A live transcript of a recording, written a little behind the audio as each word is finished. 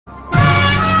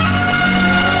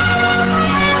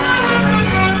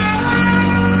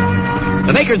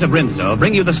The makers of Rinso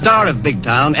bring you the star of Big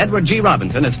Town, Edward G.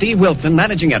 Robinson, as Steve Wilson,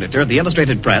 managing editor of the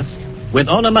Illustrated Press, with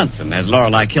Ona Munson as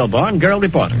Lorelei Kilborn, girl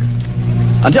reporter.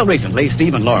 Until recently,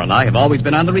 Steve and Lorelei have always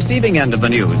been on the receiving end of the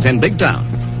news in Big Town.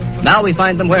 Now we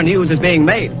find them where news is being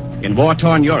made, in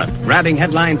war-torn Europe, grabbing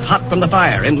headlines hot from the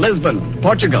fire in Lisbon,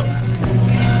 Portugal.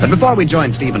 But before we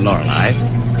join Steve and Lorelei,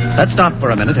 let's stop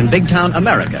for a minute in Big Town,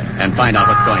 America, and find out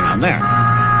what's going on there.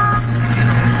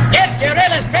 Get your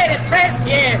Illustrated Press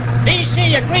here.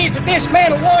 DC agrees to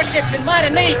dismantle warships in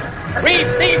Martinique. Read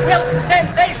Steve Wilson's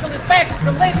sensational dispatches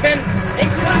from Lisbon.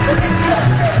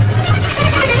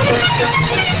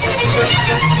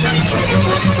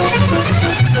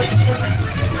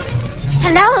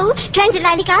 Hello,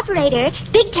 transatlantic operator.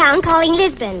 Big Town calling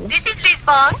Lisbon. This is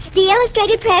Lisbon. The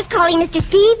Illustrated Press calling Mr.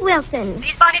 Steve Wilson.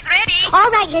 Lisbon is ready. All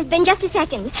right, Lisbon, just a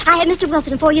second. I have Mr.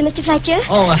 Wilson for you, Mr. Fletcher.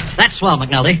 Oh, that's swell,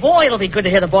 McNulty. Boy, it'll be good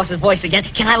to hear the boss's voice again.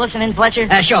 Can I listen in, Fletcher?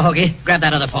 Sure, Hoagie. Grab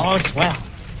that other phone. Oh, swell.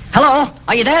 Hello?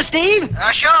 Are you there, Steve?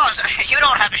 Sure. You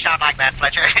don't have to shout like that,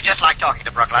 Fletcher. Just like talking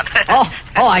to Brooklyn. Oh,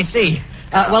 I see.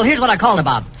 Well, here's what I called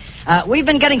about. We've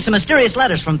been getting some mysterious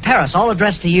letters from Paris, all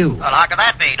addressed to you. Well, how can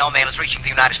that be? No mail is reaching the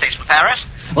United States from Paris.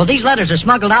 Well, these letters are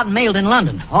smuggled out and mailed in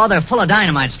London. Oh, they're full of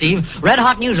dynamite, Steve.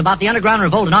 Red-hot news about the underground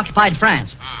revolt in occupied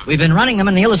France. We've been running them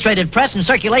in the Illustrated Press in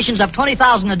circulations of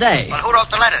 20,000 a day. Well, who wrote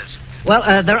the letters?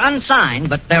 Well, they're unsigned,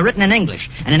 but they're written in English.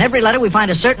 And in every letter we find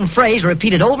a certain phrase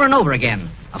repeated over and over again.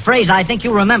 A phrase I think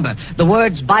you'll remember. The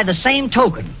words, by the same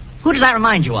token. Who does that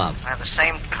remind you of? The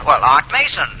same... Well, Art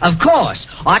Mason. Of course.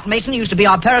 Art Mason used to be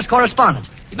our Paris correspondent.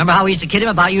 You remember how we used to kid him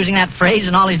about using that phrase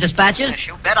in all his dispatches? Yes,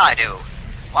 you bet I do.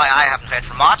 Why, I haven't heard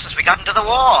from Art since we got into the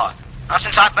war. Not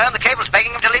since I burned the cables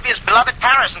begging him to leave his beloved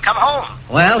Paris and come home.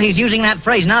 Well, he's using that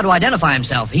phrase now to identify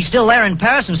himself. He's still there in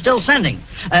Paris and still sending.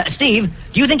 Steve,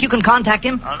 do you think you can contact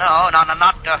him? Oh, no,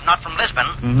 not from Lisbon.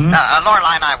 Mm-hmm.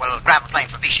 Lorelei and I will grab a plane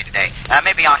for Vichy today.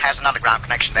 Maybe Art has an underground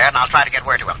connection there, and I'll try to get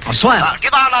word to him. Oh, swell.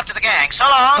 Give our love to the gang. So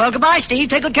long. Well, goodbye, Steve.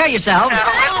 Take good care of yourself. We'll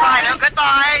try to.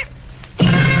 Goodbye.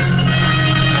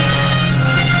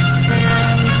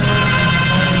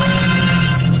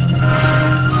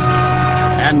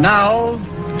 And now,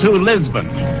 to Lisbon,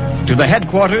 to the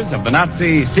headquarters of the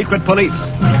Nazi secret police.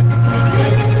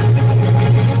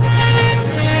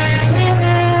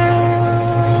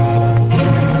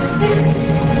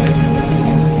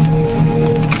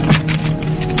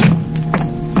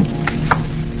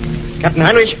 Captain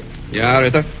Heinrich? Yeah,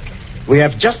 Ritter? We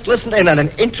have just listened in on an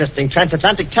interesting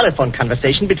transatlantic telephone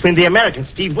conversation between the American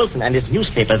Steve Wilson and his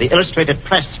newspaper, the Illustrated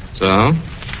Press. So?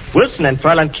 Wilson and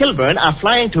Fräulein Kilburn are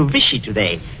flying to Vichy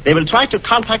today. They will try to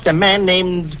contact a man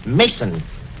named Mason.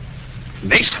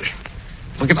 Mason?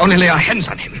 We can only lay our hands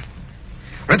on him.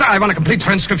 Ritter, I want a complete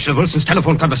transcription of Wilson's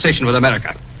telephone conversation with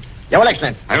America. Yeah, well,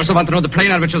 excellent. I also want to know the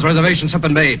plane on which his reservations have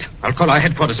been made. I'll call our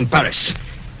headquarters in Paris.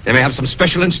 They may have some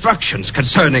special instructions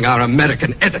concerning our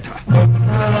American editor.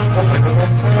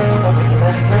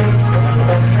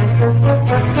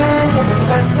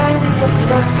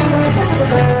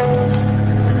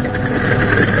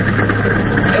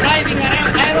 Arriving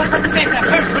around Aeroportuguesa,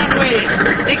 first runway.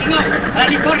 Taking off,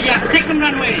 Victoria, second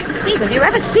runway. Steve, have you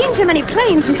ever seen so many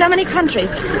planes from so many countries?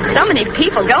 So many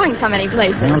people going so many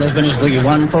places. Well, there's been the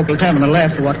one focal terminal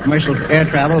left for what commercial air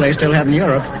travel they still have in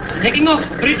Europe. Taking off,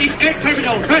 British Air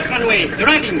Terminal, first runway.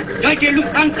 Arriving, Deutsche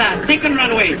Lufthansa, second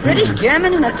runway. British,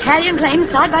 German, and Italian planes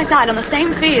side by side on the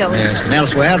same field. Yes, and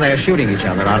elsewhere they're shooting each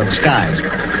other out of the skies.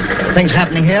 Things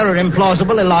happening here are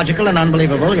implausible, illogical, and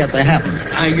unbelievable, yet they happen.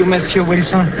 Are you Monsieur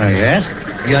Wilson? Yes?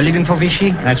 You are leaving for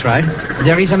Vichy? That's right.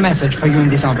 There is a message for you in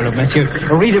this envelope, monsieur.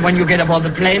 Read it when you get aboard the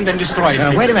plane, then destroy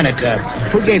it. Wait a minute.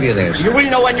 Who gave you this? You will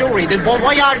know when you read it. Bon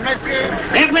voyage, monsieur.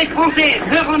 Airway Français,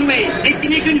 third runway.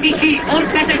 Destination Vichy, all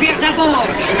passengers aboard.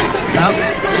 Now,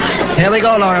 here we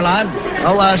go, Lorelei.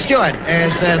 Oh, Stuart,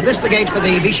 is this the gate for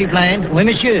the Vichy plane? Oui,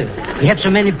 monsieur. We have so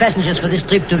many passengers for this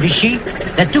trip to Vichy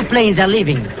that 2 planes are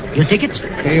leaving. Your tickets?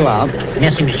 Here you are.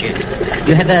 Merci, monsieur.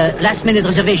 You have a last-minute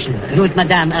reservation. You and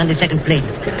madame are on the second plane.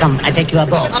 Come, I take you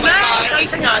aboard. There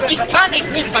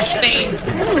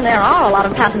are a lot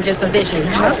of passengers for Vichy.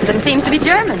 Most of them seems to be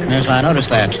German. Yes, I noticed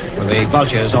that. With the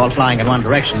vultures all flying in one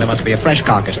direction, there must be a fresh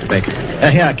carcass to pick.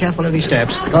 Here, careful of these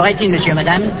steps. All right, in, monsieur,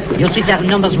 madame. Your seats are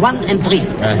numbers 1 and 3.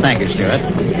 Thank you, Stuart.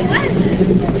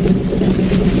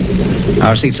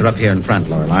 Our seats are up here in front,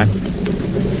 Lorelei.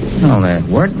 Well, there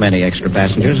weren't many extra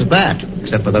passengers at that.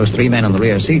 Except for those 3 men on the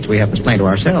rear seats, we have this plane to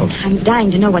ourselves. I'm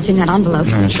dying to know what's in that envelope.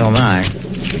 So am I.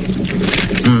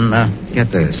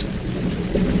 Get this.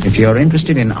 If you're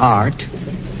interested in art,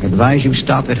 advise you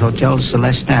stop at Hotel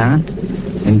Celestin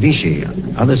in Vichy.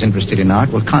 Others interested in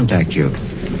art will contact you.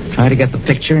 Try to get the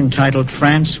picture entitled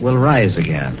France Will Rise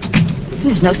Again.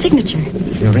 There's no signature.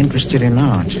 You're interested in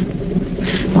art.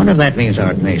 Wonder if that means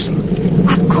Art Mason.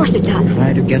 Of course it does.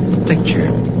 Try to get the picture.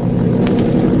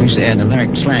 You say in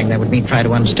American slang that would mean try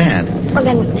to understand. Well,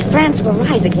 then, France Will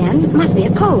Rise Again must be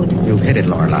a code. You've hit it,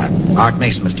 Lorelei. Art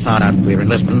Mason must have found out we're in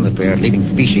Lisbon, that we're leaving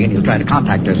for Vichy, and he'll try to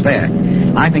contact us there.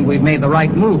 I think we've made the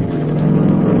right move.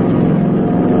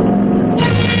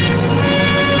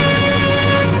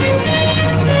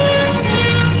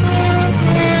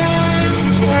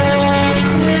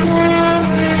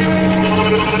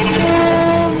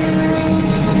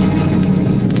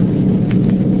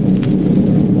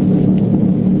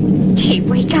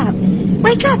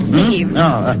 Wake up, Steve.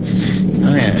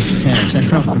 Yes.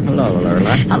 Hello,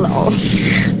 Lorelei. Hello.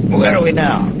 Where are we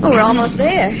now? Oh, we're almost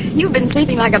there. You've been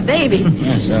sleeping like a baby.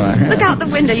 Yes, so I have. Look out the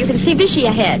window. You can see Vichy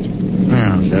ahead.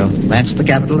 Oh, so that's the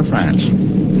capital of France.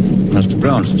 Must have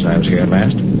grown since I was here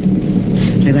last.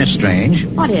 See, that's strange.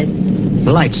 What is?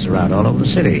 The lights are out all over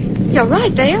the city. You're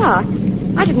right, they are.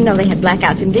 I didn't know they had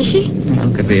blackouts in Vichy.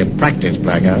 Well, could be a practice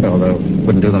blackout, although it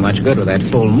wouldn't do them much good with that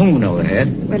full moon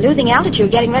overhead. We're losing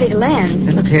altitude, getting ready to land.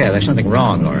 Hey, look here, there's something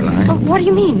wrong, Lorelei. Oh, what do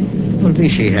you mean? Well,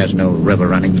 Vichy has no river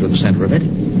running through the center of it.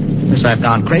 Unless I've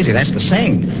gone crazy, that's the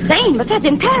Seine. Seine? But that's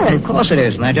in Paris. Well, of course it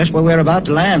is, and that's just where we're about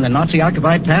to land, in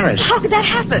Nazi-occupied Paris. How could that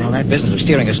happen? Well, that business of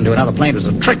steering us into another plane was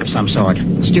a trick of some sort.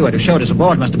 The steward who showed us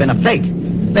aboard must have been a fake.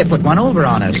 They put one over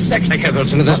on us. Exactly, Herr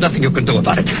Wilson, and there's nothing you can do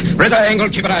about it. Red Eye Engel,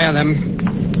 keep an eye on them.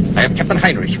 I have Captain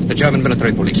Heinrich with the German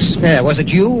military police. Yeah, was it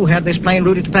you who had this plane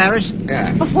routed to Paris?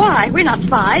 Yeah. But why? We're not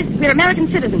spies. We're American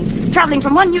citizens, traveling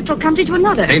from one neutral country to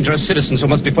another. Dangerous citizens who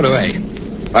must be put away.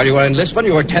 While you were in Lisbon,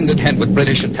 you worked hand-in-hand with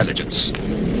British intelligence.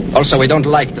 Also, we don't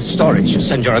like the stories you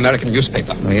send your American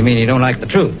newspaper. Oh, you mean you don't like the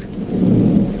truth?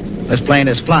 This plane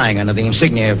is flying under the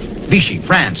insignia of Vichy,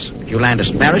 France. If you land us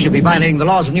in Paris, you'll be violating the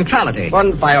laws of neutrality.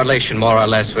 One violation, more or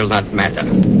less, will not matter.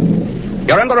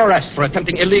 You're under arrest for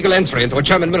attempting illegal entry into a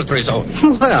German military zone.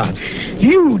 Well,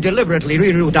 you deliberately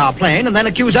reroute our plane and then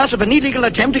accuse us of an illegal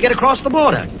attempt to get across the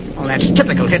border. Well, that's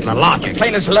typical Hitler logic. The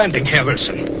plane is landing, Herr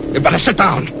Wilson. You better sit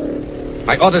down.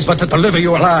 My orders were to deliver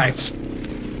you alive.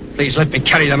 Please let me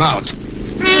carry them out.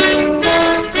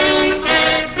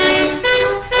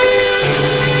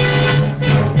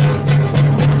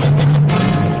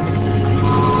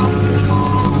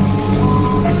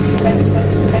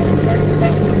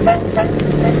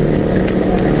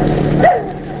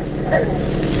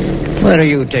 Where are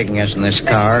you taking us in this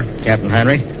car, Captain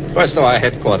Henry? First to our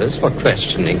headquarters for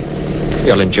questioning.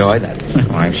 You'll enjoy that.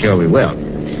 Oh, I'm sure we will.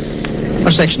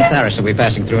 What section of Paris are we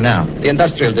passing through now? The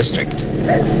industrial district.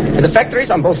 In the factories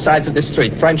on both sides of this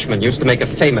street, Frenchmen used to make a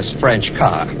famous French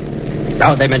car.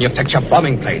 Now they manufacture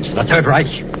bombing planes for the Third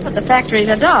Reich. But the factories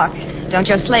are dark. Don't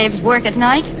your slaves work at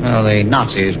night? Well, the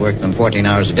Nazis work them 14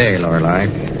 hours a day, Lorelei.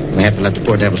 They have to let the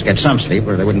poor devils get some sleep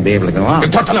or they wouldn't be able to go on.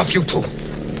 You've talked enough, you two.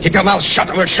 Keep your mouths shut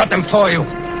or we'll shut them for you.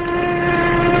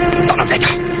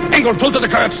 Donnerwetter! Engel, pull to the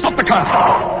curb. Stop the car.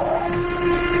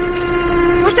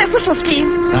 What's that whistle, Steve?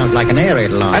 Sounds like an air raid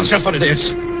alarm. That's just what it is.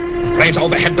 Planes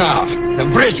overhead now. The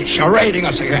British are raiding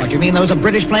us again. What, you mean those are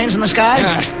British planes in the sky?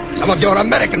 Yeah. Some of your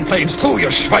American planes, too, you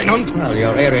Schweinhund. Well,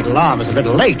 your air raid alarm is a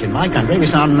little late. In my country, we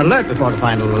sound an alert before the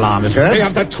final alarm is heard. We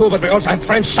have that, too, but we also have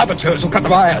French saboteurs who cut the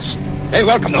wires. They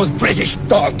welcome those British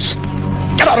dogs.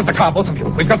 Get out of the car, both of you.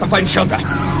 We've got to find shelter.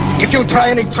 If you try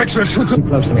any tricks, we'll shoot you. Keep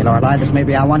close to me, Lorelei. This may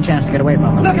be our one chance to get away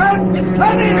from them. Look out! It's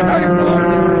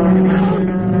coming!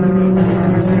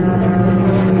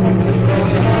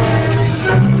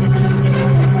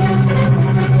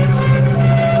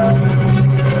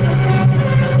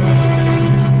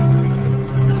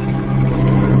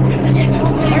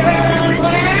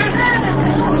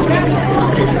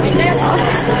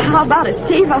 How about it,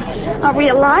 Steve? Are we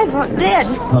alive or dead?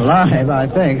 Alive, I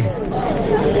think.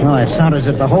 Oh, it sounded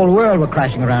as if the whole world were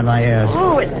crashing around my ears.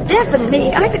 Oh, it deafened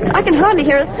me. I can hardly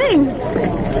hear a thing.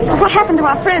 What happened to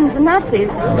our friends, the Nazis?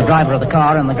 Well, the driver of the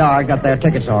car and the guard got their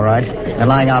tickets all right. They're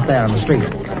lying out there on the street.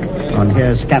 Oh, and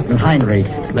here's Captain Heinrich,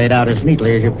 laid out as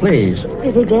neatly as you please.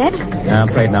 Is he dead? No, I'm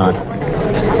afraid not.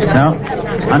 No,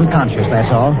 unconscious,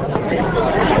 that's all.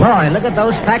 Boy, look at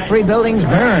those factory buildings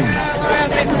burn.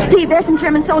 Steve, there's some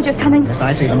German soldiers coming. Yes,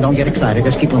 I see them. Don't get excited.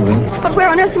 Just keep moving. But where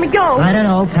on earth can we go? I don't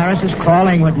know. Paris is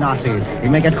crawling with Nazis. We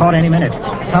may get caught any minute.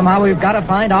 Somehow we've got to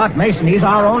find Art Mason. He's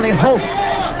our only hope.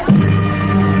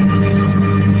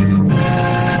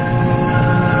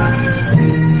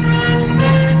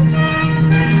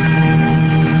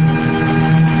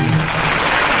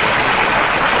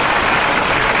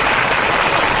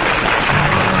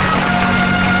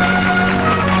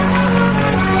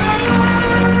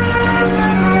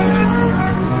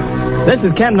 This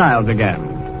is Ken Niles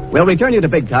again. We'll return you to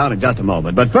Big Town in just a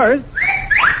moment, but first...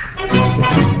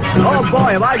 Oh,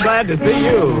 boy, am I glad to see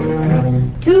you.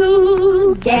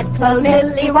 To get a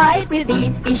lily white with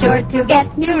ease, be sure to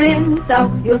get new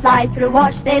Rinso. You'll fly through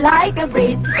wash day like a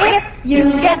breeze if you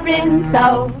get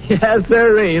Rinso. Yes,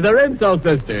 sirree, the Rinso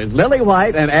sisters, Lily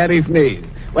White and Addie Sneeze.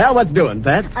 Well, what's doing,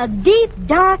 Pet? A deep,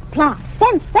 dark plot.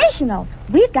 Sensational.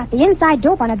 We've got the inside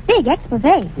dope on a big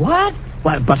expose. What?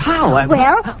 But how?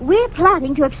 Well, we're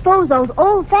plotting to expose those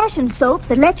old-fashioned soaps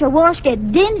that let your wash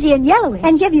get dingy and yellowy.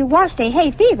 And give you wash day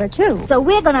hay fever, too. So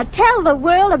we're going to tell the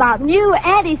world about new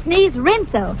Addie Sneeze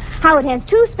Rinso. How it has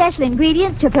 2 special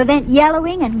ingredients to prevent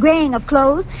yellowing and graying of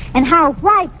clothes. And how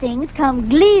white things come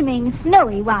gleaming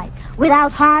snowy white.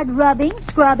 Without hard rubbing,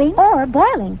 scrubbing, or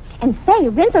boiling. And say,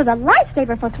 Rinso's a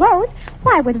lifesaver for clothes.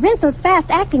 Why, with Rinso's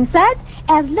fast-acting suds,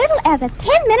 as little as a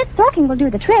 10-minute soaking will do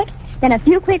the trick. Then a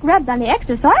few quick rubs on the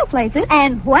extra soil places,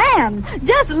 and wham!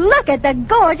 Just look at the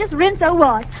gorgeous Rinso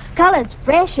wash. Colors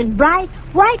fresh and bright,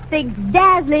 white things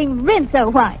dazzling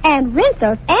Rinso white. And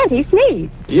Rinso's anti-sneeze.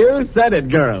 You said it,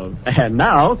 girls. And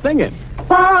now sing it.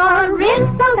 For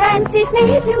Rinso's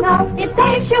anti-sneeze, you know, it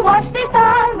saves your wash day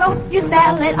sorrow. You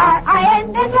spell it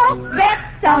R-I-N-S-O, get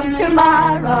some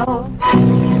tomorrow.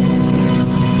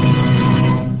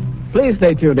 Please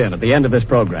stay tuned in at the end of this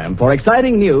program for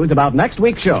exciting news about next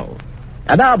week's show.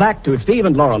 And now back to Steve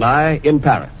and Lorelei in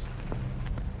Paris.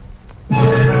 We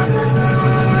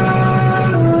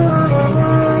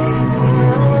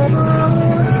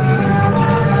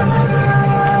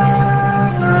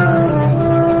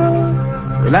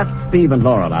left Steve and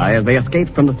Lorelei as they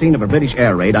escaped from the scene of a British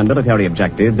air raid on military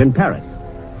objectives in Paris.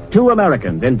 2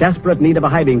 Americans in desperate need of a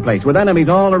hiding place with enemies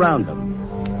all around them.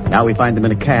 Now we find them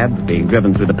in a cab being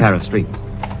driven through the Paris streets.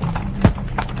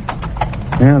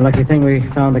 Well, lucky thing we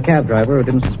found the cab driver who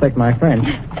didn't suspect my French.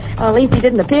 Well, at least he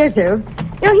didn't appear to.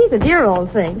 You know, he's a dear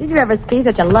old thing. Did you ever see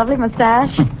such a lovely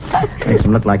mustache? Makes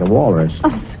him look like a walrus.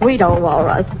 Oh, sweet old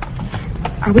walrus.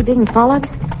 Are we being followed?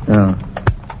 No.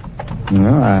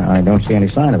 No, I don't see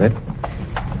any sign of it.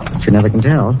 But you never can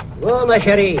tell. Oh, ma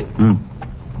chérie.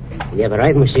 You have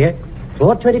arrived, monsieur.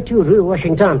 422 Rue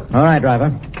Washington. All right,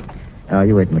 driver.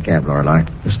 You wait in the cab, Lorelei.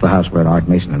 This is the house where Art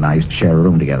Mason and I used to share a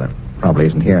room together. Probably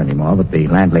isn't here anymore, but the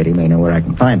landlady may know where I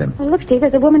can find him. Well, look, Steve,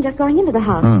 there's a woman just going into the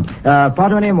house.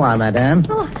 Pardonnez-moi, madame.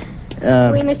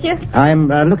 Oui, monsieur. I'm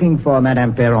looking for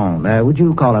Madame Perron. Would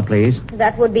you call her, please?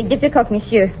 That would be difficult,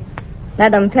 monsieur.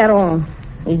 Madame Perron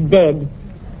is dead.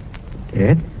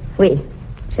 Dead? Oui.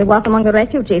 She was among the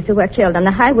refugees who were killed on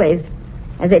the highways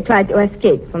as they tried to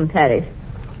escape from Paris.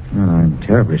 Oh, I'm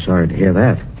terribly sorry to hear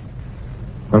that.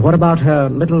 But what about her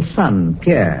little son,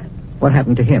 Pierre? What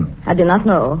happened to him? I do not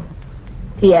know.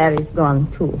 Pierre is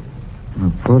gone, too.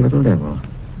 Oh, poor little devil.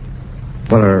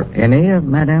 Well, are any of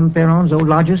Madame Perron's old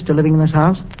lodgers still living in this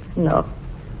house? No.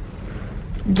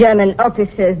 German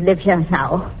officers live here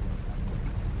now.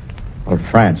 Well,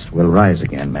 France will rise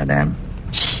again, Madame.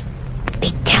 Shh.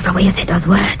 Be careful when you say those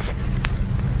words.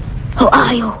 Who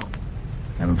are you?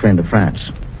 I'm a friend of France.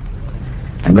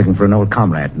 I'm looking for an old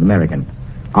comrade, an American,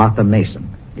 Arthur Mason.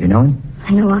 You know him?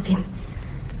 I know of him.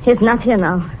 He's not here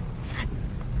now.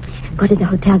 Go to the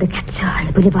Hotel de Quatre on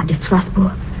the Boulevard de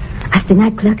Strasbourg. Ask the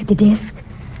night clerk at the desk.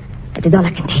 That is all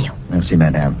I can tell you. Merci,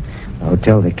 Madame. The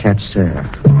Hotel de Quatre Sœurs.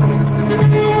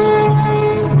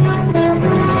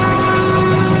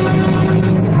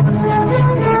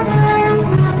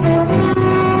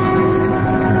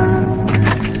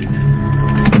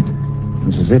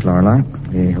 This is it, Lorelei.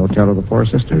 The Hotel of the Four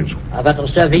Sisters. À votre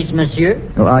service, monsieur.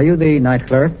 Oh, are you the night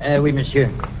clerk? Oui,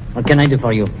 monsieur. What can I do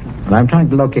for you? Well, I'm trying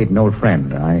to locate an old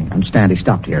friend. I understand he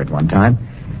stopped here at one time.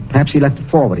 Perhaps he left a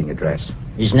forwarding address.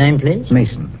 His name, please?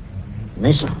 Mason.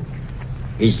 Mason.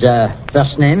 His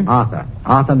first name? Arthur.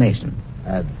 Arthur Mason.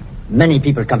 Many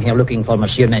people come here looking for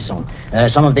Monsieur Mason.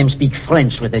 Some of them speak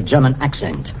French with a German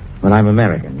accent. Well, I'm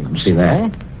American. You can see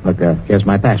that. Look, here's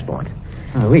my passport.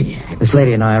 Oh, oui. This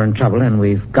lady and I are in trouble, and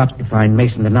we've got to find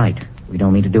Mason tonight. We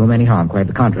don't mean to do him any harm. Quite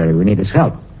the contrary. We need his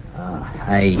help.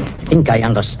 I think I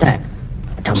understand.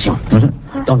 Attention.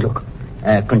 Mm-hmm. Don't look.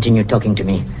 Continue talking to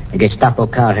me. The Gestapo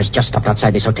car has just stopped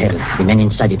outside this hotel. The men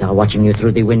inside it are watching you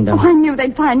through the window. Oh, I knew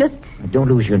they'd find us. Don't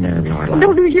lose your nerve, Lorelei.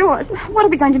 Don't lose yours. What are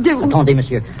we going to do? Attendez,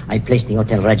 monsieur. I placed the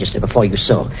hotel register before you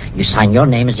saw. You sign your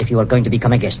name as if you were going to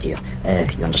become a guest here.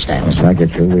 You understand? Yes, I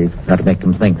get you. We've got to make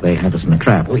them think they have us in a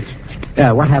trap. Oui.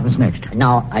 What happens next?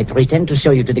 Now, I pretend to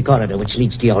show you to the corridor which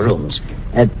leads to your rooms.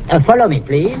 Follow me,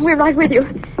 please. We're right with you.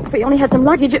 If we only had some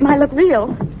luggage, it might look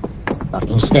real. But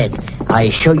instead, I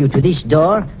show you to this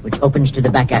door, which opens to the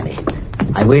back alley.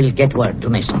 I will get word to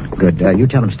Mason. Good. You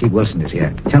tell him Steve Wilson is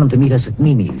here. Tell him to meet us at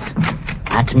Mimi's.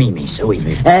 At Mimi's,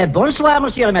 oui. Bonsoir,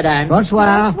 monsieur, madame.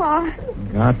 Bonsoir. Bonsoir.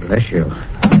 God bless you.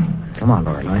 Come on,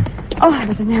 Lorelei. Oh, that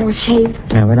was a narrow shave.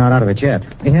 Yeah, we're not out of it yet.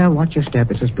 Yeah, watch your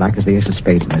step. It's as black as the ace of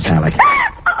spades in this alley.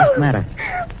 What's the matter?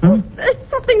 There's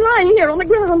something lying here on the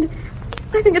ground.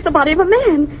 I think it's the body of a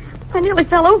man. I nearly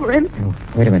fell over him.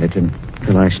 Oh, wait a minute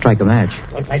until I strike a match.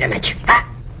 Don't light a match.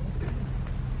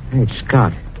 Hey, it's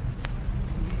Scott.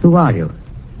 Who are you?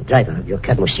 The driver of your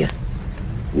cab, monsieur.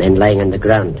 The man lying on the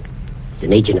ground is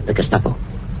an agent of the Gestapo.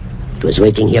 He was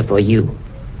waiting here for you.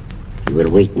 You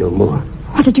will wait no more.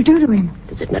 What did you do to him?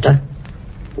 Does it matter?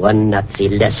 One Nazi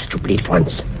less to bleed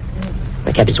France.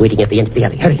 My cab is waiting at the end of the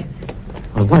alley. Hurry.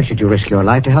 Well, why should you risk your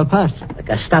life to help us? The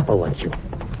Gestapo wants you.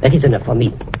 That is enough for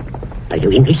me. Are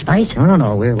you English spies?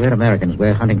 No. We're Americans.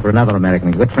 We're hunting for another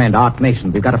American. My good friend, Art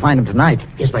Mason. We've got to find him tonight.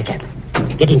 Here's my cab.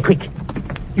 Get in quick.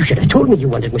 You should have told me you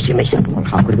wanted Monsieur Mason. Well,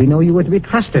 how could we know you were to be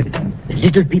trusted? The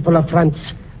little people of France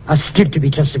are still to be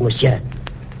trusted, monsieur.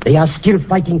 They are still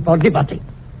fighting for liberty.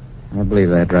 I believe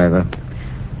that, driver.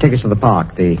 Take us to the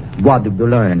park, the Bois de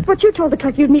Boulogne. But you told the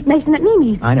clerk you'd meet Mason at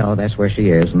Mimi's. I know, that's where she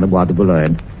is, in the Bois de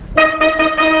Boulogne.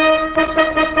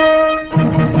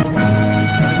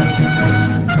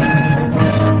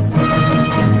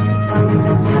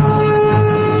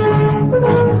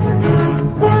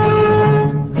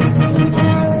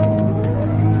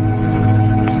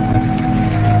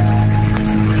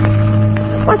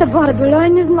 Well, the Bois de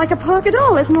Boulogne isn't like a park at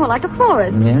all. It's more like a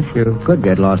forest. Yes, you could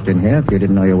get lost in here if you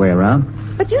didn't know your way around.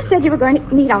 But you said you were going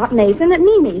to meet Art Mason at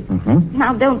Mimi's. Mm-hmm.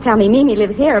 Now, don't tell me Mimi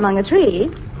lives here among the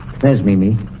trees. There's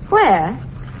Mimi. Where?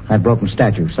 That broken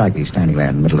statue of Psyche standing there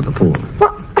in the middle of the pool.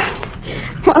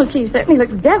 Well, she certainly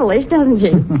looks devilish, doesn't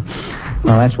she?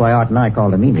 Well, that's why Art and I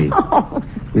called her Mimi. Oh.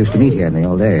 We used to meet here in the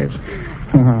old days.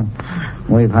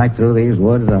 We've hiked through these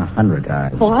woods 100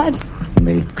 times. What? And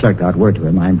the clerk got word to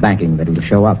him. I'm banking that he'll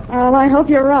show up. Well, I hope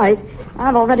you're right.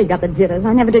 I've already got the jitters.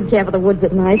 I never did care for the woods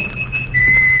at night.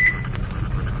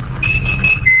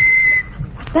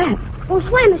 What's that?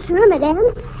 Bonsoir, monsieur,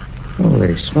 madame.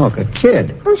 Holy smoke, a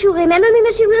kid. Don't you remember me,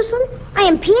 Monsieur Wilson? I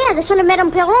am Pierre, the son of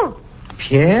Madame Perron.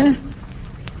 Pierre?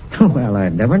 Well,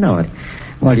 I'd never know it.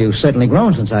 Well, you've certainly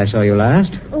grown since I saw you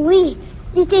last. Oui.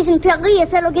 These days in Paris, a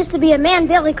fellow gets to be a man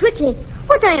very quickly.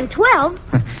 But I am 12.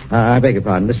 I beg your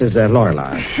pardon. This is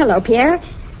Lorelei. Hello, Pierre.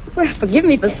 Well, forgive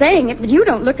me for saying it, but you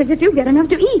don't look as if you get enough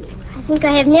to eat. I think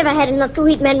I have never had enough to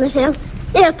eat, mademoiselle.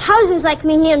 There are thousands like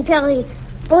me here in Paris.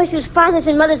 Boys whose fathers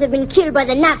and mothers have been killed by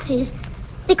the Nazis.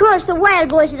 They call us the wild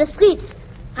boys of the streets.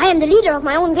 I am the leader of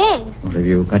my own gang. Well, have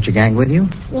you got your gang with you?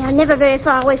 They are never very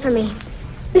far away from me.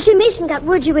 Monsieur Mason got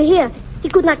word you were here. He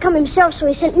could not come himself, so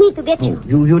he sent me to get you.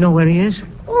 You know where he is?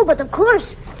 Oh, but of course.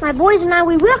 My boys and I,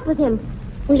 we work with him.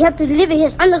 We have to deliver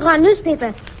his underground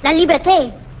newspaper, La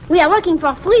Liberté. We are working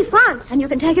for Free France. And you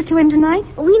can take us to him tonight?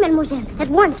 Oui, mademoiselle, at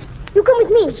once. You come with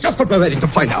me. Just what we're waiting to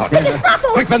find out.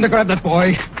 Quick, men, to grab that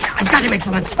boy. I've got him,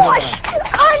 Excellence. Boy,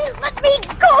 let me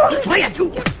go. Quiet,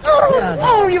 you.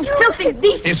 Oh, you filthy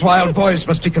beast. These wild boys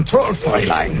must be controlled,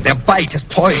 Fräulein. Their bite is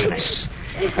poisonous.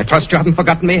 I trust you haven't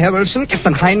forgotten me, Herr Wilson,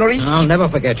 Captain Heinrich. I'll never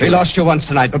forget you. We lost you once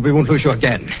tonight, but we won't lose you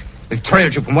again. We've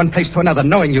trailed you from one place to another,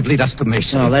 knowing you'd lead us to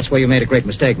Mason. No, that's where you made a great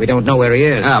mistake. We don't know where he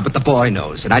is. Ah, but the boy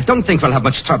knows, and I don't think we'll have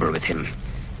much trouble with him.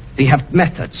 We have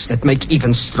methods that make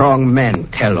even strong men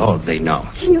tell all they know.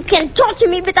 You can torture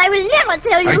me, but I will never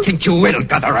tell you. I think you will,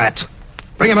 gutter rat.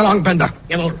 Bring him along, Bender.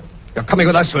 You're coming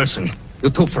with us, Wilson. You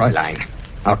too, Fräulein.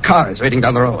 Our car is waiting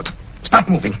down the road. Start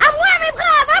moving. I'm very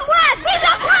brave. I'm brave. He's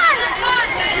a brave.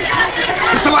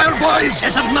 It's the wild boys.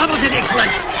 There's a marvelous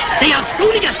excellence. They are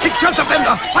shooting us. Take shelter,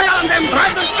 Bender. Fire on them.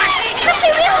 Drive them back.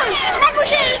 Monsieur Wilson,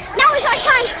 mademoiselle, now is our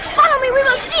chance. Follow me. We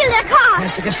will steal their car.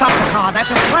 Yes, you can stop the car. That's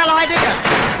a swell idea.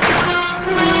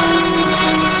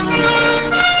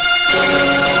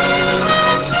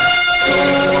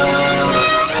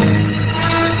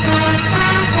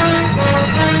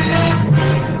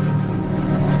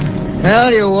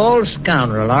 Well, you old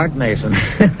scoundrel, Art Mason.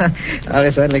 Well,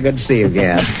 it's certainly good to see you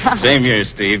again. Same here,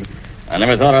 Steve. I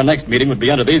never thought our next meeting would be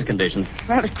under these conditions.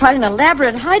 Well, it's quite an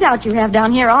elaborate hideout you have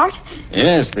down here, Art.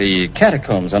 Yes, the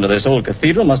catacombs under this old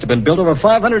cathedral must have been built over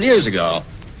 500 years ago.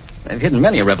 They've hidden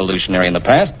many a revolutionary in the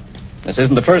past. This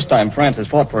isn't the first time France has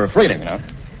fought for her freedom, you know.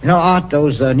 You know, Art,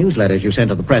 those newsletters you sent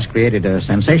to the press created a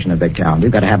sensation in Big Town.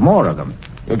 We've got to have more of them.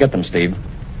 You'll get them, Steve.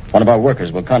 One of our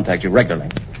workers will contact you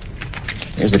regularly.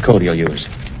 Here's the code you'll use.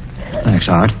 Thanks,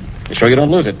 Art. You sure you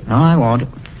don't lose it? No, I won't.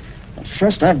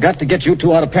 First, I've got to get you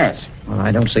two out of Paris. Well,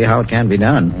 I don't see how it can be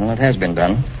done. Well, it has been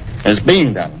done. It's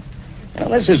being done. Well,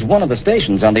 this is one of the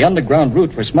stations on the underground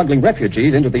route for smuggling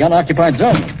refugees into the unoccupied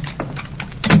zone.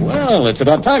 Well, it's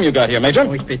about time you got here,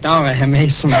 Major. Ik bedanke, Herr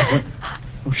Mason.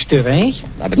 Hoe stuur ik?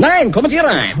 Nein, kom het hier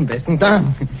aan. Besten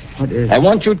Dank. I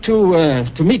want you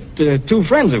to meet two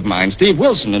friends of mine, Steve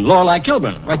Wilson and Lorelei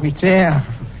Kilburn. Wat niet there.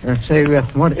 Say,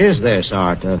 what is this,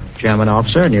 Art? A German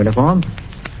officer in uniform?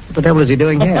 What the devil is he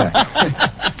doing here?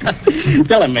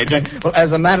 Tell him, Major. Well,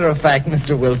 as a matter of fact,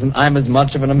 Mr. Wilson, I'm as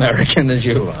much of an American as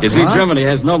you are. You see, Germany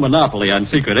has no monopoly on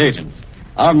secret agents.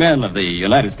 Our men of the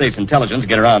United States intelligence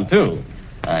get around, too.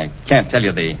 I can't tell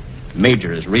you the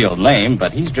Major's real name,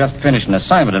 but he's just finished an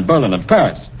assignment in Berlin and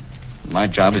Paris. My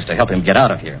job is to help him get out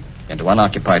of here, into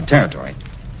unoccupied territory.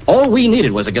 All we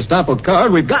needed was a Gestapo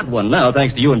card. We've got one now,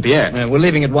 thanks to you and Pierre. We're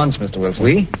leaving at once, Mr. Wilson.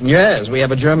 We? Yes, we have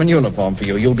a German uniform for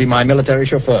you. You'll be my military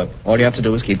chauffeur. All you have to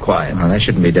do is keep quiet. Well, that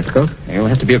shouldn't be difficult. You'll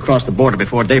have to be across the border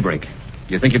before daybreak. Do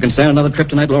you think you can stand another trip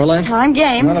tonight, Lorelei? I'm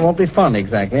game. Well, it won't be fun,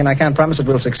 exactly, and I can't promise it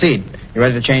will succeed. You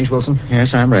ready to change, Wilson?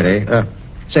 Yes, I'm ready.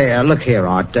 Look here,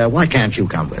 Art. Why can't you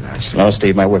come with us? No,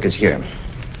 Steve, my work is here.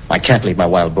 I can't leave my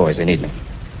wild boys. They need me.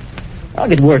 I'll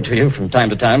get word to you from time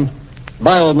to time.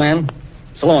 Bye, old man.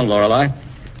 So long, Lorelei.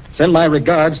 Send my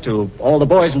regards to all the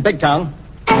boys in Big Town.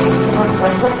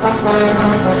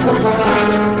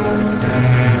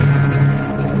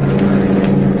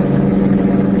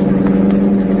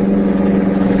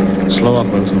 Slow up,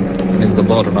 Wilson. Near the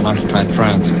border of unoccupied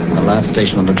France. The last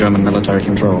station under German military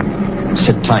control.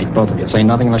 Sit tight, both of you. Say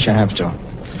nothing unless you have to.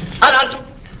 Halt!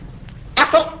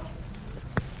 Achtung!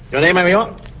 Your name,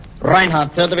 Major?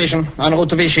 Reinhardt, 3rd Division, en route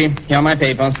to Vichy. Here are my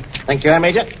papers. Thank you, Herr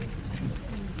Major.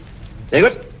 Very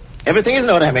good. Everything is in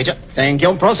order, Herr Major. Thank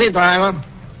you. Proceed, driver.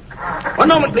 One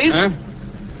moment, please.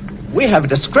 We have a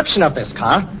description of this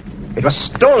car. It was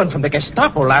stolen from the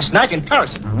Gestapo last night in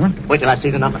Paris. Wait till I see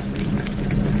the number.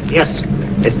 Yes,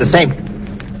 it's the same.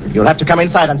 You'll have to come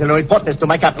inside until I report this to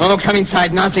my captain. Oh, come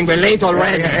inside nothing. We're late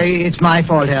already. It's my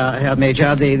fault, Herr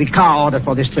Major. The car order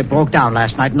for this trip broke down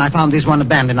last night, and I found this one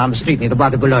abandoned on the street near the Bois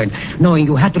de Boulogne. Knowing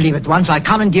you had to leave at once, I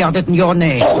commandeered it in your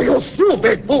name. Oh, you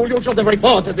stupid fool. You should have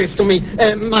reported this to me.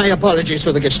 My apologies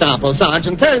to the Gestapo,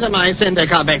 Sergeant. Tell them I sent their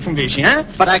car back from Vichy, eh?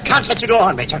 But I can't let you go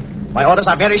on, Major. My orders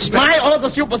are very strict. My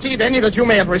orders supersede any that you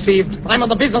may have received. I'm on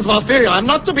the business of our failure. I'm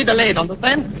not to be delayed,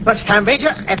 understand? But, Herr Major,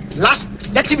 at last,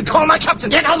 let me call my captain.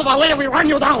 Get out of our way or we run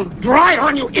you down. Drive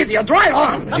on, you idiot. Drive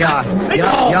on. Yeah, Herr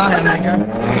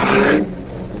Major.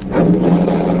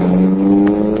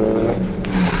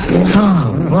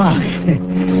 Oh, boy.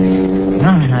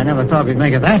 I never thought we'd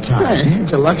make it that time. Hey,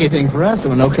 it's a lucky thing for us. There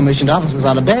were no commissioned officers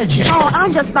on the bed yet. Oh,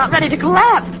 I'm just about ready to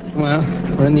collapse. Well,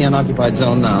 we're in the unoccupied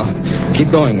zone now.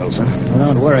 Keep going, Wilson.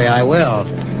 Well, don't worry, I will.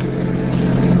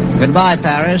 Goodbye,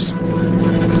 Paris.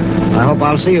 I hope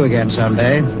I'll see you again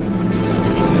someday.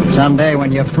 Someday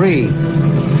when you're free.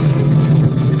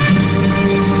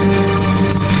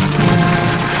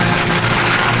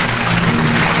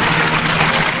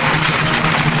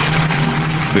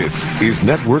 This is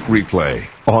Network Replay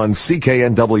on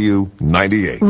CKNW 98.